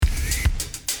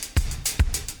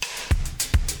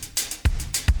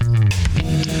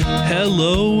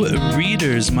Hello,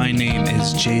 readers. My name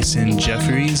is Jason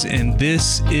Jeffries, and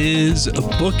this is a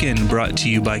Bookin' brought to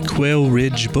you by Quail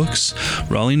Ridge Books,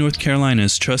 Raleigh, North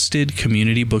Carolina's trusted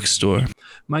community bookstore.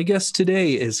 My guest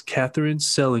today is Catherine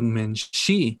Seligman.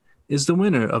 She is the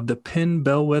winner of the PEN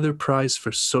Bellwether Prize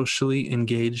for Socially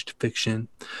Engaged Fiction.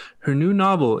 Her new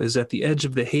novel is At the Edge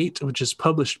of the Hate, which is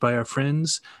published by our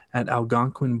friends at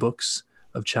Algonquin Books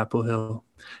of Chapel Hill.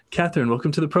 Catherine,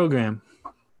 welcome to the program.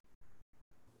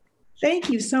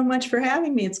 Thank you so much for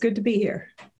having me. It's good to be here.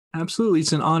 Absolutely.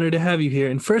 It's an honor to have you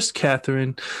here. And first,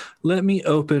 Catherine, let me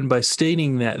open by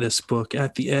stating that this book,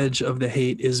 At the Edge of the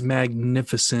Hate, is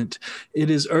magnificent. It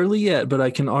is early yet, but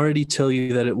I can already tell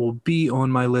you that it will be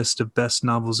on my list of best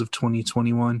novels of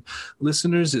 2021.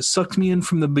 Listeners, it sucked me in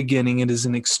from the beginning. It is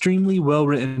an extremely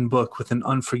well-written book with an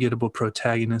unforgettable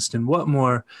protagonist. And what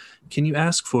more can you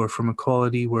ask for from a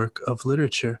quality work of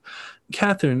literature?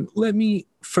 Catherine, let me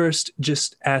first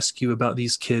just ask you about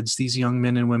these kids, these young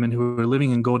men and women who are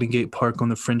living in Golden Gate Park on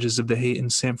the fringes of the hate in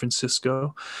San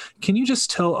Francisco. Can you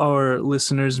just tell our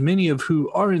listeners, many of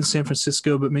who are in San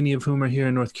Francisco, but many of whom are here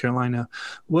in North Carolina,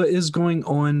 what is going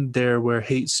on there where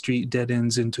Hate Street dead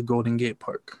ends into Golden Gate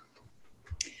Park?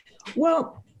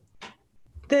 Well,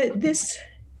 this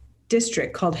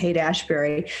district called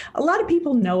Haight-Ashbury, a lot of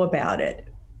people know about it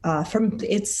from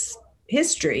its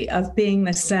history of being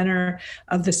the center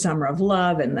of the Summer of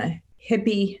Love and the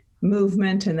hippie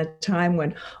movement, and the time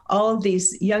when all of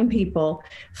these young people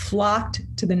flocked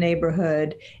to the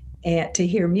neighborhood and to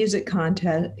hear music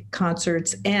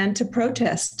concerts and to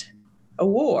protest a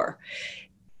war.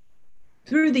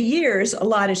 Through the years, a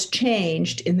lot has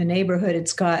changed in the neighborhood.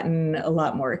 It's gotten a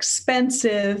lot more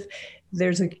expensive.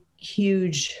 There's a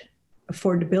huge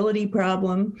affordability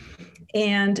problem,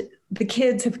 and the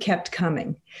kids have kept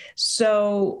coming.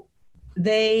 So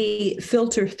they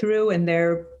filter through, and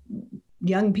they're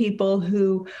young people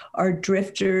who are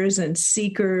drifters and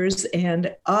seekers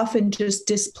and often just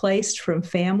displaced from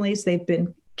families. They've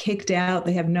been kicked out.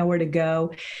 They have nowhere to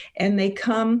go. And they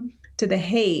come to the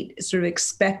hate sort of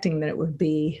expecting that it would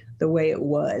be the way it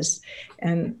was,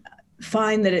 and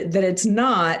find that it's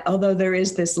not, although there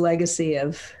is this legacy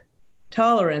of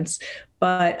tolerance,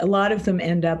 but a lot of them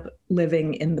end up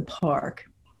living in the park.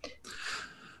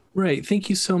 Right. Thank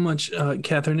you so much,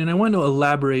 Catherine. And I want to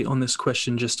elaborate on this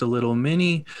question just a little.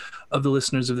 Many of the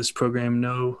listeners of this program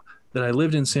know that I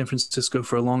lived in San Francisco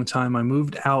for a long time. I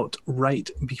moved out right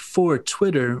before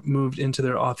Twitter moved into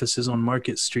their offices on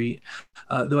Market Street,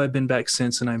 though I've been back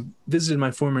since, and I visited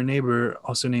my former neighbor,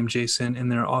 also named Jason, in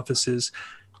their offices.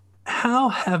 How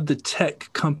have the tech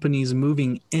companies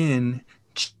moving in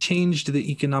changed the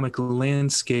economic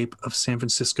landscape of San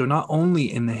Francisco, not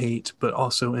only in the Haight, but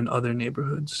also in other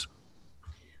neighborhoods?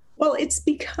 Well, it's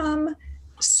become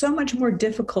so much more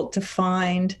difficult to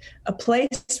find a place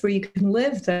where you can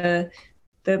live. The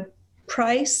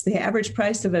price, the average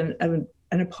price of an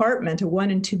apartment, a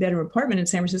 1 and 2 bedroom apartment in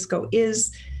San Francisco,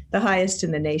 is the highest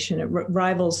in the nation. It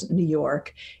rivals New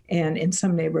York, and in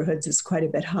some neighborhoods it's quite a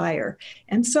bit higher.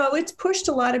 And so it's pushed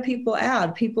a lot of people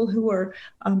out, people who are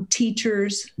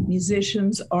teachers,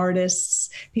 musicians, artists,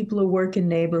 people who work in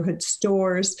neighborhood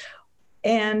stores.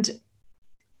 And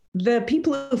the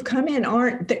people who've come in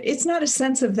it's not a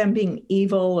sense of them being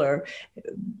evil or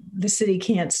the city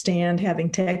can't stand having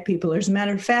tech people. As a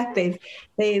matter of fact,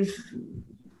 they've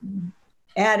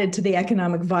added to the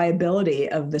economic viability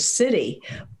of the city.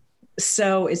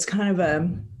 So it's kind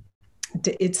of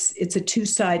it's a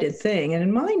two-sided thing. And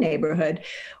in my neighborhood,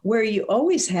 where you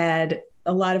always had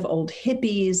a lot of old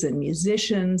hippies and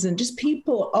musicians and just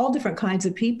people, all different kinds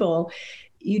of people,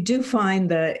 you do find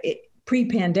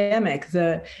pre-pandemic,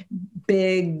 the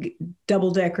big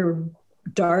double-decker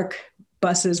dark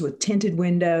buses with tinted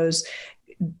windows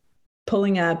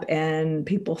pulling up and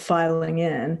people filing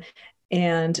in.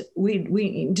 And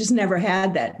we just never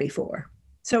had that before.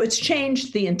 So it's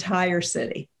changed the entire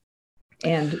city,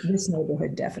 and this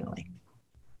neighborhood definitely.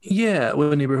 Yeah.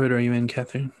 What neighborhood are you in,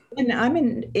 Catherine? And I'm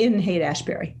in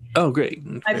Haight-Ashbury. Oh, great.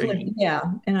 And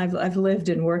I've lived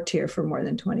and worked here for more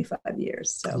than 25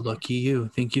 years. So lucky you.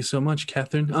 Thank you so much,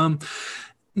 Catherine.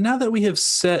 Now that we have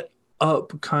set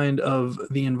up kind of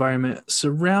the environment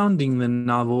surrounding the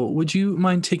novel, would you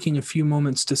mind taking a few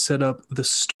moments to set up the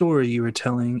story you were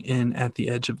telling in At the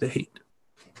Edge of the Hate?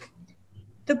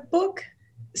 The book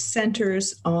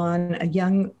centers on a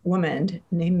young woman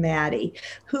named Maddie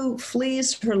who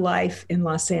flees her life in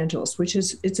Los Angeles,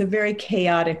 it's a very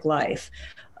chaotic life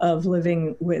of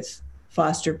living with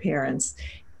foster parents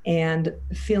and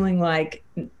feeling like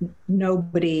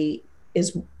nobody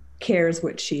cares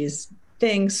what she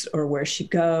thinks or where she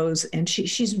goes. And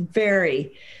she's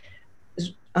very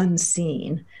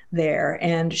unseen there.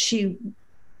 And she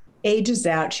ages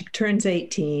out, she turns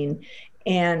 18,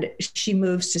 and she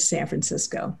moves to San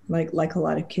Francisco, like a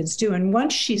lot of kids do. And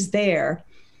once she's there,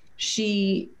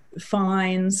 she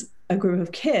finds a group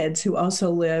of kids who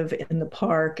also live in the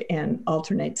park and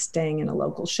alternate staying in a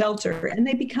local shelter, and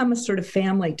they become a sort of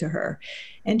family to her.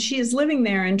 And she is living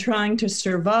there and trying to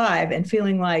survive and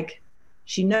feeling like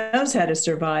she knows how to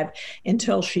survive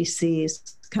until she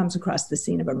comes across the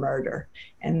scene of a murder,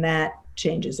 and that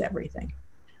changes everything.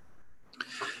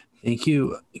 Thank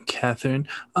you, Catherine.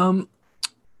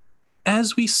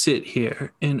 As we sit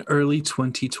here in early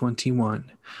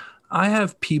 2021, I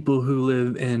have people who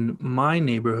live in my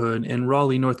neighborhood in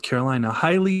Raleigh, North Carolina,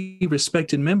 highly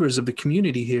respected members of the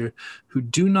community here, who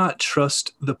do not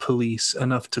trust the police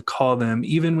enough to call them,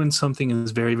 even when something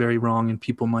is very, very wrong and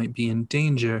people might be in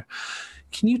danger.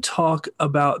 Can you talk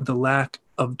about the lack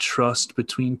of trust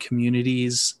between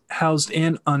communities, housed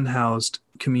and unhoused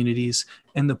communities,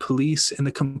 and the police, and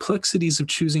the complexities of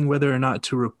choosing whether or not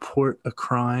to report a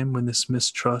crime when this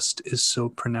mistrust is so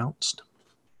pronounced?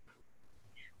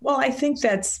 Well, I think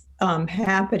that's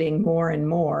happening more and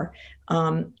more,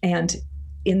 and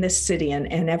in this city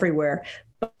and everywhere.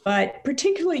 But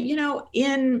particularly,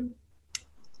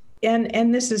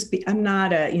 and this is, I'm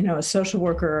not a social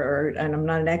worker, and I'm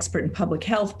not an expert in public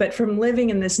health, but from living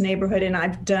in this neighborhood, and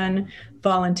I've done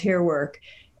volunteer work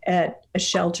at a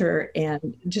shelter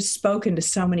and just spoken to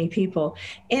so many people.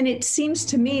 And it seems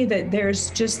to me that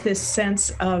there's just this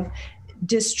sense of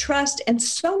distrust, and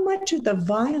so much of the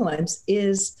violence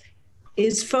is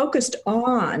focused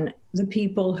on the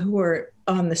people who are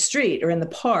on the street or in the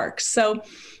park. So,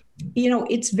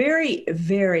 it's very,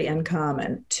 very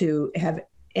uncommon to have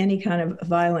any kind of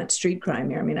violent street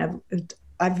crime here. I mean,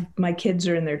 my kids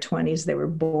are in their 20s. They were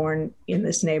born in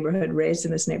this neighborhood, raised in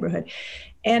this neighborhood.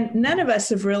 And none of us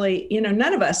have really,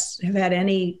 none of us have had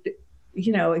any,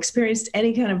 experienced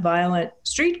any kind of violent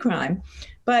street crime.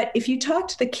 But if you talk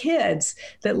to the kids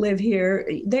that live here,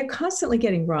 they're constantly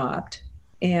getting robbed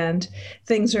and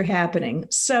things are happening.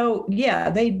 So yeah,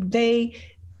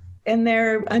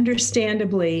 they're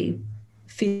understandably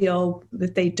feel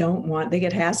that they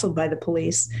get hassled by the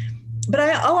police. But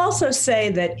I'll also say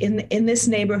that in this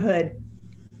neighborhood,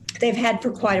 they've had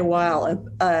for quite a while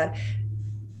a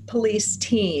police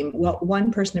team, well,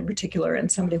 one person in particular, and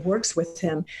somebody who works with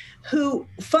him, who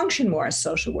function more as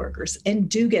social workers and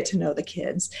do get to know the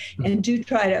kids and do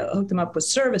try to hook them up with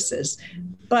services.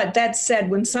 But that said,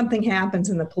 when something happens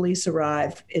and the police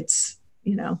arrive, it's,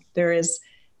 there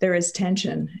is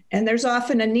tension, and there's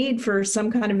often a need for some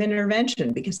kind of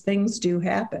intervention because things do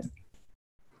happen.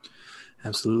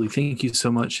 Absolutely. Thank you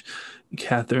so much,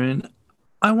 Catherine.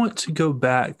 I want to go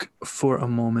back for a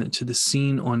moment to the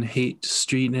scene on Haight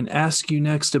Street and ask you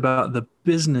next about the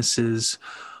businesses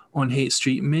on Haight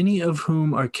Street, many of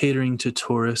whom are catering to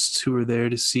tourists who are there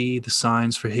to see the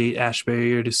signs for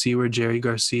Haight-Ashbury or to see where Jerry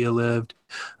Garcia lived.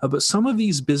 But some of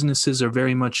these businesses are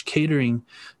very much catering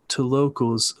to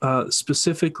locals.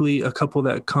 Specifically, a couple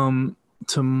that come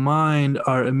to mind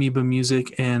are Amoeba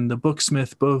Music and the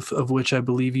Booksmith, both of which I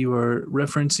believe you are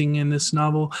referencing in this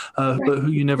novel, right, but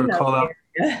who you never call out.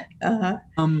 Uh-huh.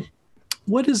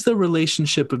 What is the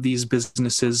relationship of these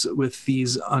businesses with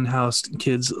these unhoused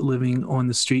kids living on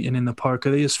the street and in the park?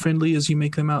 Are they as friendly as you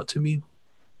make them out to be?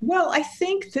 Well, I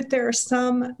think that there are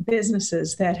some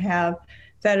businesses that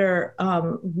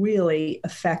are really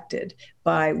affected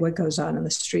by what goes on in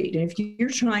the street. And if you're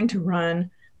trying to run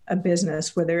a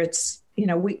business, whether it's,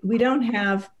 we don't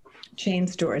have chain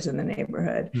stores in the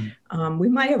neighborhood. We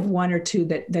might have one or two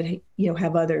that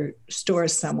have other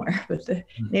stores somewhere, but the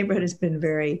neighborhood has been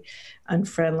very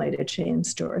unfriendly to chain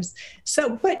stores.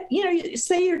 So, but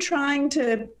say you're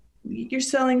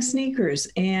selling sneakers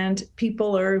and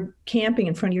people are camping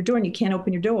in front of your door and you can't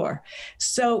open your door.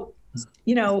 So,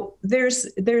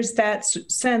 there's that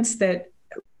sense that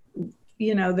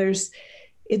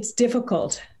it's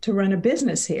difficult to run a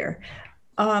business here.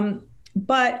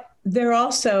 But they're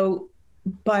also,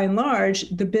 by and large,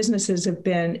 the businesses have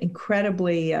been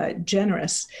incredibly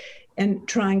generous in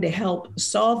trying to help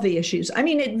solve the issues. I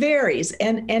mean, it varies,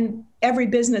 and every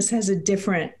business has a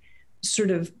different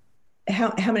sort of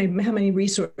how many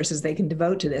resources they can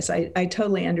devote to this. I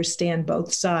totally understand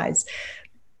both sides.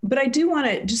 But I do want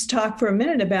to just talk for a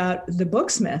minute about the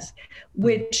Booksmith,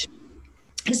 which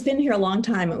has been here a long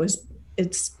time.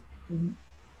 It's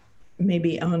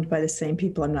maybe owned by the same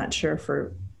people, I'm not sure,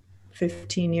 for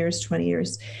 15 years, 20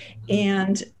 years,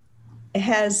 and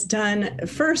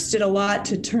did a lot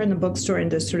to turn the bookstore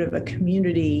into sort of a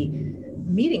community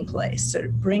meeting place, sort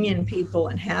of bring in people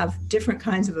and have different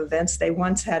kinds of events. They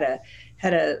once had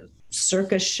a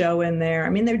circus show in there. I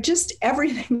mean, they're just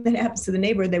everything that happens to the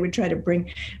neighborhood, they would try to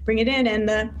bring it in.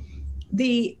 And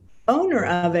the owner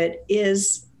of it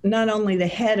is not only the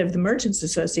head of the Merchants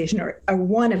Association, or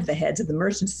one of the heads of the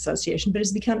Merchants Association, but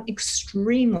has become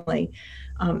extremely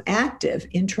active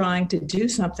in trying to do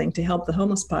something to help the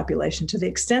homeless population, to the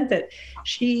extent that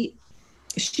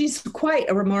she's quite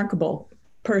a remarkable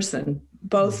person.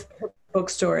 Both her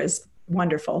bookstore is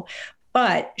wonderful,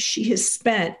 but she has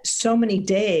spent so many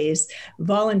days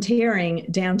volunteering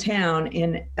downtown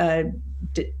in a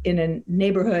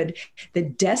neighborhood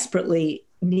that desperately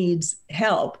needs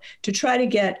help, to try to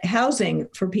get housing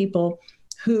for people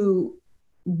who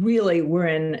really were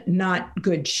in not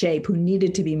good shape, who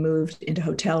needed to be moved into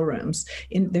hotel rooms.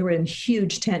 They were in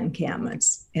huge tent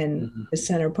encampments in the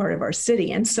center part of our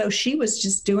city. And so she was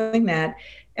just doing that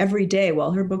every day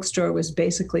while her bookstore was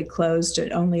basically closed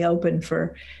and only open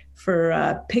for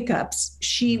pickups.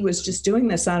 She was just doing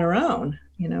this on her own,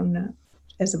 not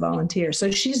as a volunteer.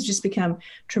 So she's just become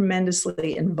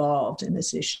tremendously involved in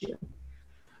this issue.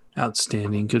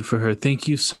 Outstanding. Good for her. Thank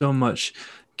you so much,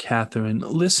 Catherine.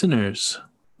 Listeners,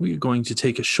 we are going to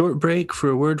take a short break for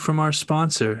a word from our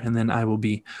sponsor, and then I will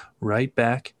be right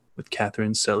back with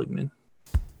Catherine Seligman.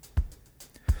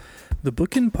 The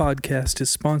Bookin' Podcast is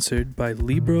sponsored by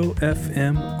Libro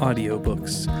FM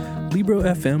Audiobooks. Libro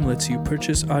FM lets you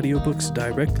purchase audiobooks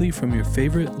directly from your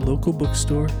favorite local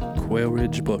bookstore, Quail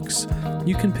Ridge Books.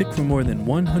 You can pick from more than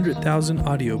 100,000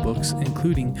 audiobooks,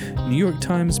 including New York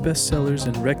Times bestsellers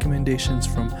and recommendations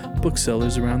from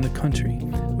booksellers around the country.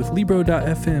 With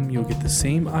Libro.fm, you'll get the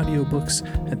same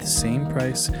audiobooks at the same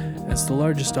price as the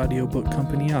largest audiobook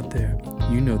company out there.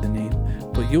 You know the name,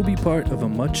 but you'll be part of a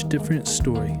much different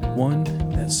story, one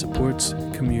that supports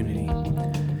community.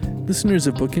 Listeners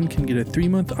of Bookin' can get a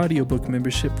 3-month audiobook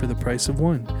membership for the price of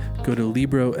one. Go to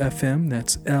Libro.fm,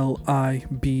 that's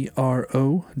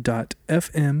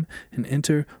Libro.fm, and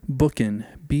enter Bookin',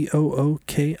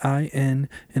 Bookin,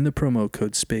 in the promo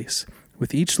code space.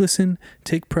 With each listen,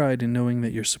 take pride in knowing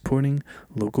that you're supporting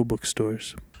local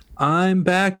bookstores. I'm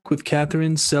back with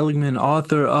Catherine Seligman,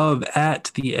 author of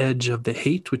At the Edge of the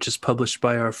Hate, which is published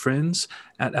by our friends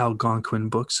at Algonquin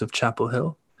Books of Chapel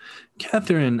Hill.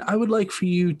 Catherine, I would like for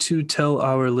you to tell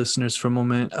our listeners for a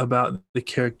moment about the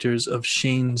characters of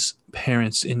Shane's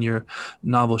parents in your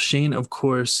novel. Shane, of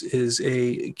course, is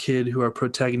a kid who our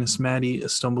protagonist, Maddie,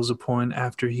 stumbles upon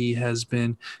after he has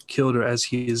been killed, or as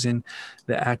he is in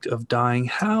the act of dying.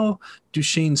 How do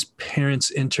Shane's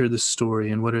parents enter the story,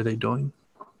 and what are they doing?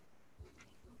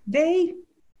 They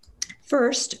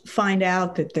first find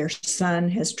out that their son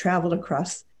has traveled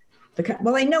across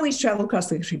I know he's traveled across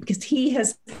the country because he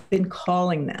has been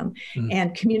calling them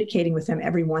and communicating with them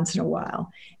every once in a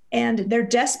while. And they're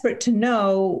desperate to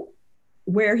know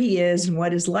where he is and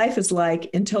what his life is like,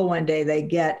 until one day they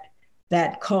get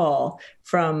that call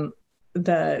from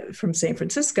San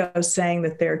Francisco saying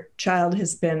that their child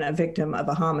has been a victim of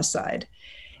a homicide.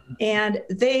 And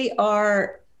they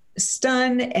are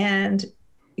stunned and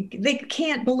they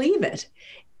can't believe it.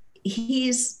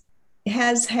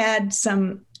 Has had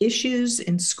some issues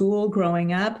in school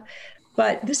growing up,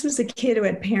 but this was a kid who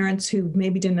had parents who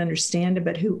maybe didn't understand him,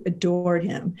 but who adored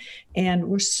him and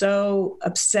were so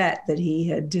upset that he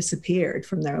had disappeared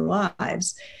from their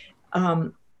lives.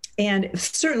 And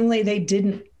certainly they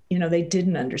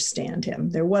didn't understand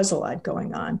him. There was a lot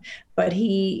going on, but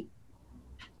he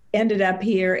ended up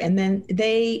here, and then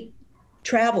they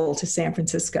travel to San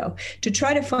Francisco to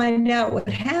try to find out what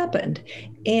happened.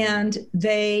 And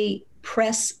they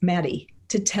press Maddie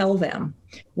to tell them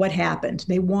what happened.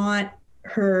 They want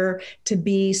her to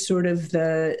be sort of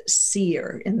the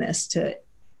seer in this, to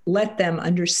let them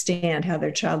understand how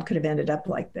their child could have ended up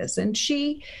like this. And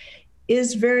she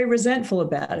is very resentful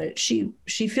about it. She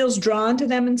feels drawn to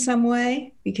them in some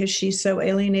way because she's so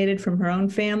alienated from her own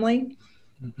family,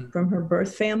 from her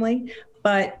birth family,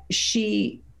 but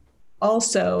she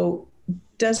also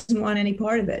doesn't want any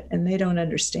part of it, and they don't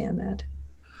understand that.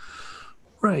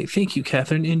 Right. Thank you,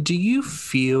 Catherine. And do you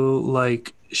feel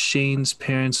like Shane's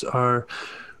parents are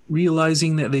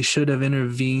realizing that they should have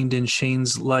intervened in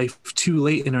Shane's life too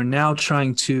late and are now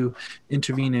trying to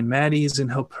intervene in Maddie's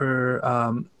and help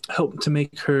to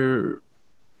make her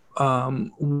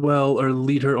well, or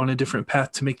lead her on a different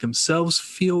path to make themselves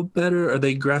feel better? Are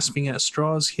they grasping at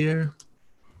straws here?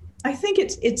 I think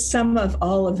it's some of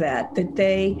all of that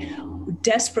they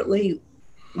desperately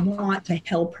want to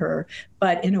help her,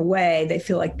 but in a way they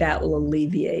feel like that will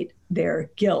alleviate their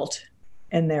guilt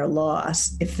and their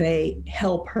loss. If they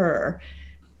help her,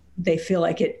 they feel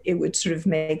like it would sort of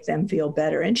make them feel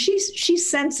better. And she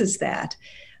senses that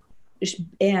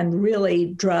and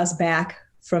really draws back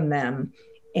from them,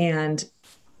 and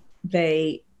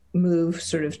they move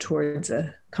sort of towards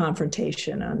a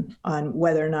confrontation on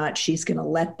whether or not she's going to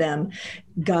let them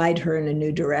guide her in a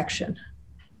new direction.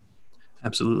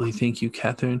 Absolutely. Thank you,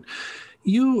 Catherine.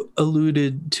 You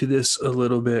alluded to this a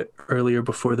little bit earlier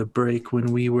before the break when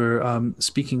we were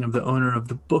speaking of the owner of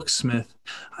the Booksmith.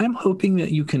 I'm hoping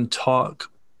that you can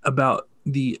talk about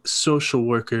the social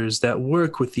workers that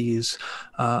work with these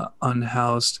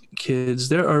unhoused kids.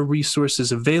 There are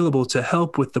resources available to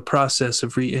help with the process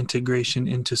of reintegration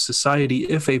into society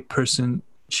if a person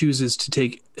chooses to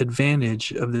take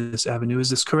advantage of this avenue. Is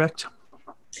this correct?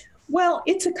 Well,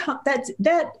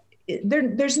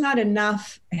 there's not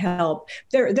enough help.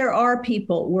 There are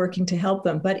people working to help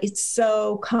them, but it's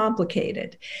so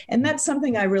complicated. And that's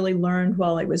something I really learned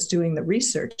while I was doing the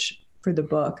research for the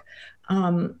book.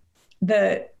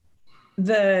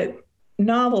 The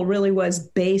novel really was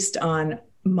based on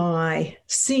my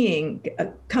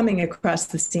coming across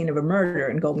the scene of a murder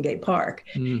in Golden Gate Park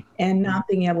and not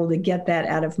being able to get that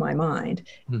out of my mind.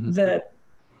 Mm-hmm. The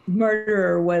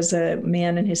murderer was a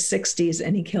man in his 60s,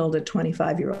 and he killed a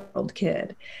 25-year-old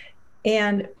kid.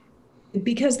 And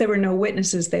because there were no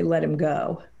witnesses, they let him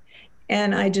go.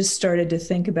 And I just started to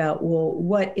think about, well,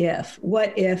 what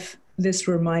if this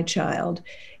were my child?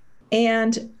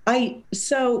 And I've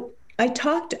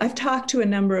talked to a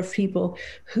number of people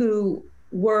who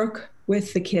work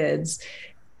with the kids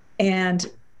and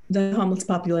the homeless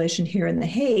population here in the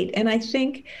Haight. And I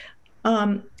think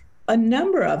a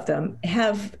number of them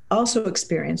have also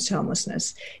experienced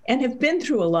homelessness and have been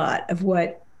through a lot of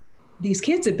what these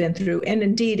kids have been through. And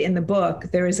indeed, in the book,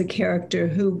 there is a character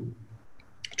who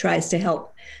tries to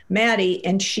help Maddie,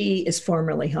 and she is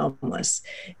formerly homeless.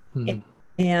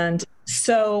 And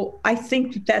so I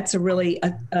think that's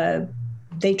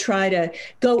they try to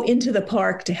go into the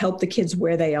park to help the kids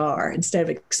where they are instead of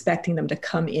expecting them to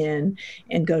come in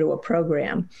and go to a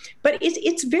program. But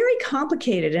it's very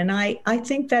complicated. And I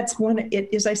think that's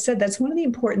as I said, that's one of the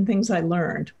important things I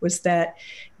learned was that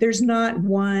there's not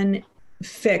one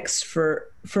fix for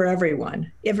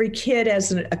everyone. Every kid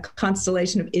has a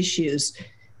constellation of issues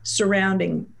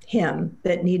surrounding him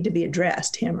that need to be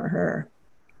addressed, him or her.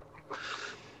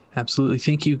 Absolutely.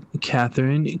 Thank you,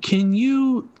 Catherine. Can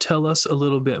you tell us a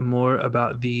little bit more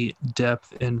about the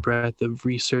depth and breadth of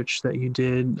research that you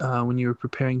did when you were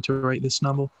preparing to write this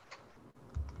novel?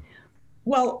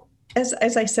 Well,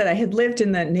 as I said, I had lived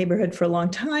in the neighborhood for a long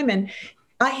time, and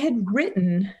I had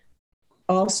written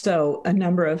also a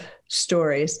number of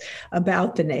stories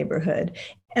about the neighborhood.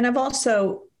 And I've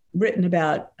also written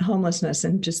about homelessness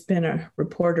and just been a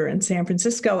reporter in San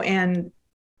Francisco and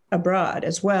abroad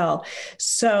as well.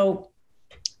 So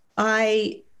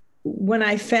when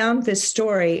I found this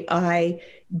story, I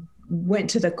went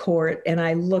to the court and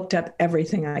I looked up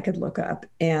everything I could look up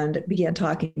and began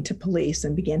talking to police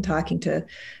and began talking to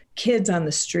kids on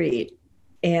the street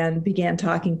and began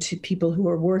talking to people who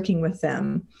were working with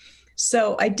them.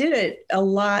 So I did a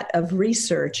lot of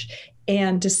research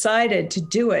and decided to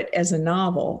do it as a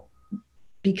novel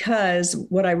because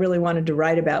what I really wanted to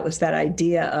write about was that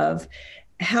idea of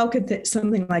how could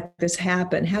something like this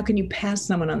happen? How can you pass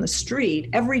someone on the street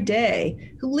every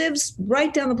day who lives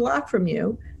right down the block from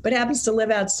you, but happens to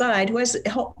live outside, who has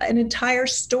an entire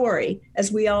story,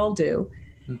 as we all do,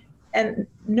 and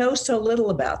know so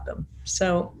little about them?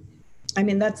 So, I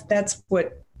mean, that's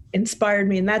what inspired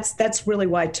me, and that's really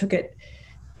why I took it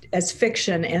as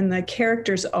fiction. And the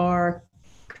characters are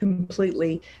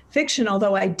completely fiction,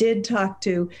 although I did talk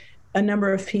to a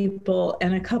number of people,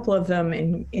 and a couple of them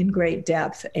in great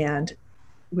depth, and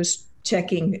was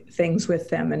checking things with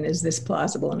them. And is this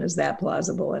plausible? And is that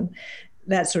plausible? And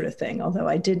that sort of thing. Although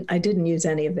I didn't use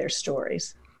any of their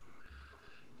stories.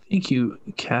 Thank you,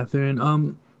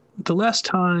 Catherine. The last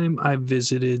time I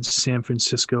visited San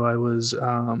Francisco, I was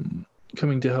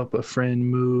coming to help a friend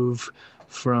move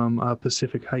from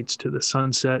Pacific Heights to the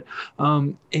Sunset.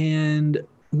 And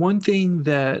one thing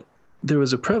that there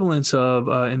was a prevalence of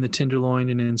in the Tenderloin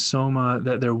and in Soma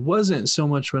that there wasn't so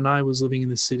much when I was living in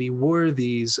the city were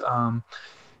these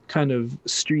kind of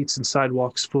streets and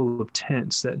sidewalks full of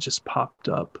tents that just popped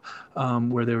up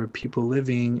where there were people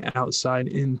living outside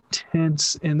in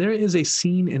tents. And there is a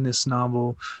scene in this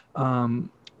novel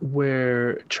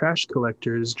where trash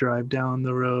collectors drive down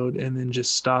the road and then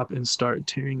just stop and start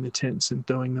tearing the tents and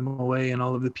throwing them away and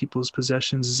all of the people's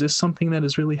possessions. Is this something that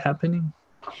is really happening?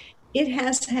 It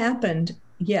has happened,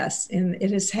 yes, and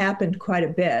it has happened quite a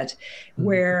bit,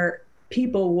 where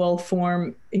people will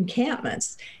form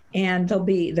encampments, and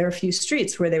there are a few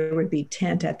streets where there would be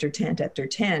tent after tent after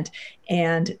tent,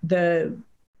 and the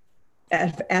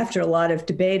after a lot of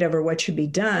debate over what should be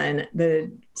done,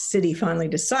 the city finally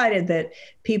decided that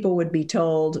people would be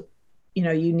told,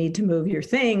 you need to move your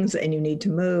things and you need to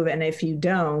move. And if you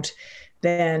don't,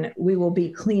 then we will be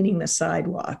cleaning the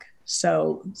sidewalk.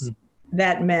 So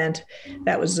that meant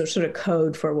that was the sort of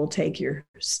code for we'll take your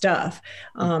stuff.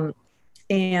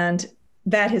 And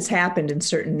that has happened in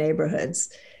certain neighborhoods.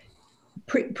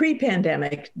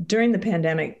 Pre-pandemic, during the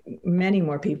pandemic, many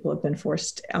more people have been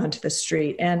forced onto the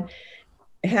street, and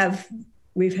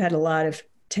we've had a lot of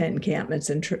tent encampments,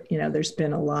 and there's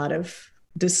been a lot of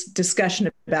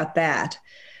discussion about that.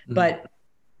 But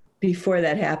before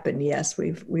that happened, yes,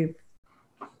 that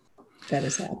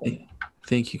has happened.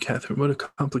 Thank you, Catherine. What a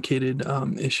complicated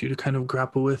issue to kind of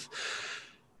grapple with.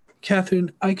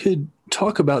 Catherine, I could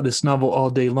talk about this novel all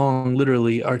day long,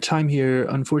 literally. Our time here,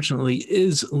 unfortunately,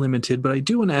 is limited, but I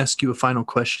do want to ask you a final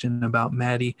question about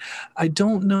Maddie. I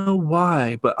don't know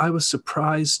why, but I was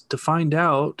surprised to find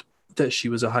out that she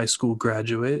was a high school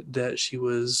graduate, that she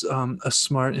was a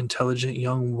smart, intelligent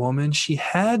young woman. She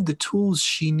had the tools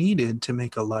she needed to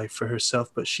make a life for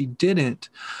herself, but she didn't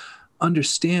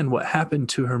understand what happened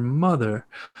to her mother.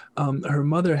 Her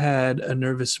mother had a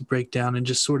nervous breakdown and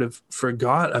just sort of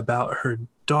forgot about her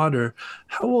daughter.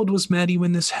 How old was Maddie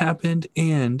when this happened?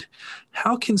 And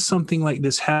how can something like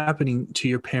this happening to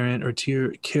your parent or to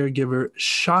your caregiver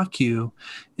shock you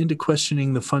into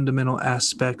questioning the fundamental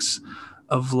aspects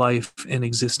of life and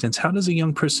existence? How does a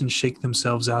young person shake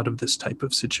themselves out of this type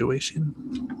of situation?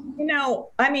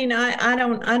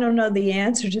 I don't know the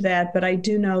answer to that, but I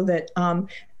do know that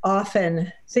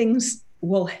often things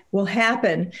will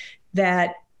happen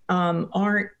that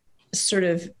aren't sort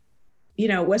of,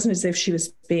 it wasn't as if she was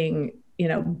being,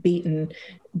 beaten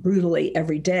brutally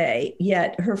every day.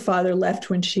 Yet her father left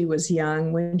when she was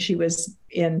young. When she was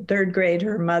in third grade,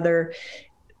 her mother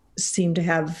seemed to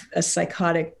have a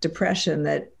psychotic depression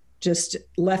that just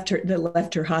left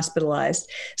her hospitalized.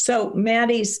 So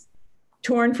Maddie's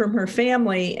torn from her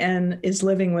family and is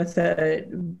living with a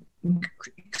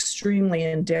extremely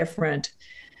indifferent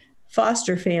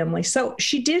foster family. So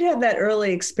she did have that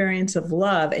early experience of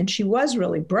love, and she was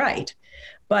really bright,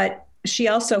 but she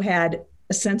also had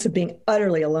a sense of being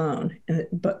utterly alone.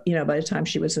 But, by the time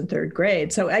she was in third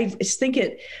grade. So I just think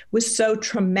it was so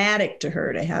traumatic to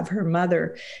her to have her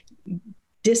mother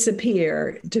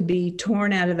disappear, to be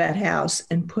torn out of that house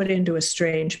and put into a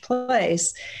strange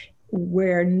place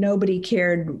where nobody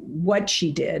cared what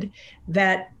she did,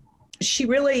 that she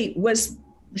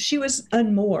was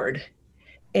unmoored.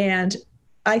 And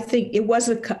I think it was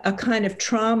a kind of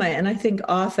trauma. And I think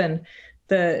often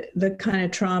the kind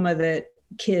of trauma that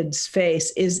kids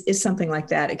face is something like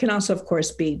that. It can also, of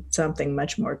course, be something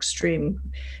much more extreme,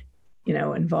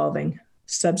 involving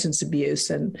substance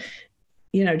abuse and,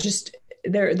 just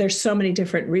there's so many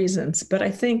different reasons. But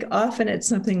I think often it's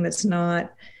something that's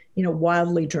not,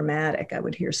 wildly dramatic. I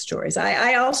would hear stories.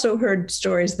 I also heard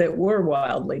stories that were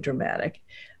wildly dramatic.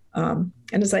 And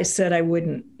as I said, I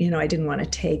didn't want to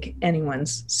take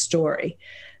anyone's story.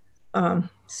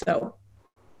 So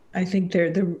I think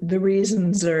the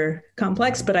reasons are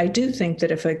complex, but I do think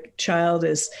that if a child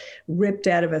is ripped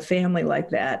out of a family like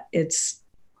that, it's,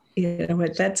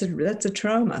 that's a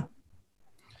trauma.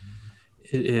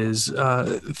 It is.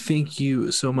 Thank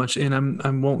you so much. And I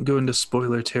won't go into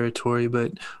spoiler territory,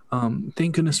 but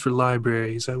thank goodness for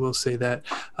libraries. I will say that.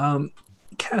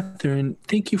 Catherine,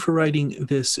 thank you for writing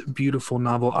this beautiful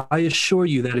novel. I assure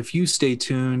you that if you stay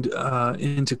tuned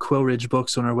into Quail Ridge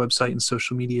Books on our website and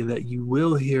social media, that you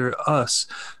will hear us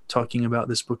talking about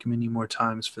this book many more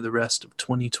times for the rest of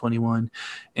 2021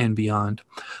 and beyond.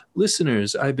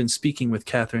 Listeners, I've been speaking with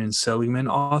Catherine Seligman,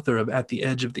 author of At the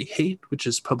Edge of the Hate, which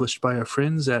is published by our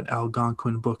friends at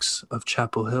Algonquin Books of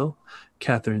Chapel Hill.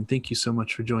 Catherine, thank you so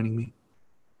much for joining me.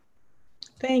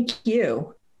 Thank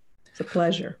you. It's a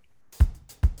pleasure.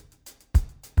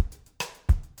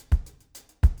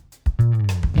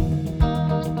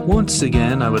 Once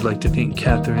again, I would like to thank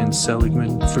Catherine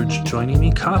Seligman for joining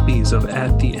me. Copies of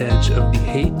At the Edge of the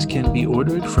Hate can be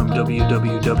ordered from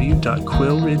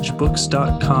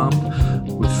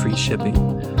www.quailridgebooks.com with free shipping.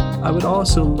 I would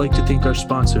also like to thank our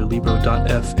sponsor,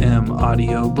 Libro.fm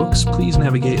audiobooks. Please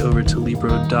navigate over to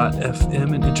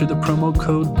Libro.fm and enter the promo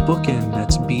code BOOKIN,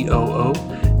 that's BOOKIN,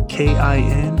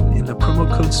 in the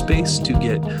promo code space to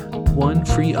get one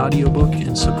free audiobook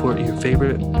and support your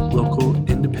favorite local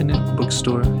independent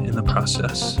bookstore in the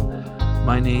process.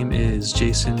 My name is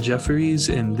Jason Jefferies,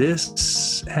 and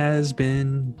this has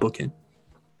been Bookin'.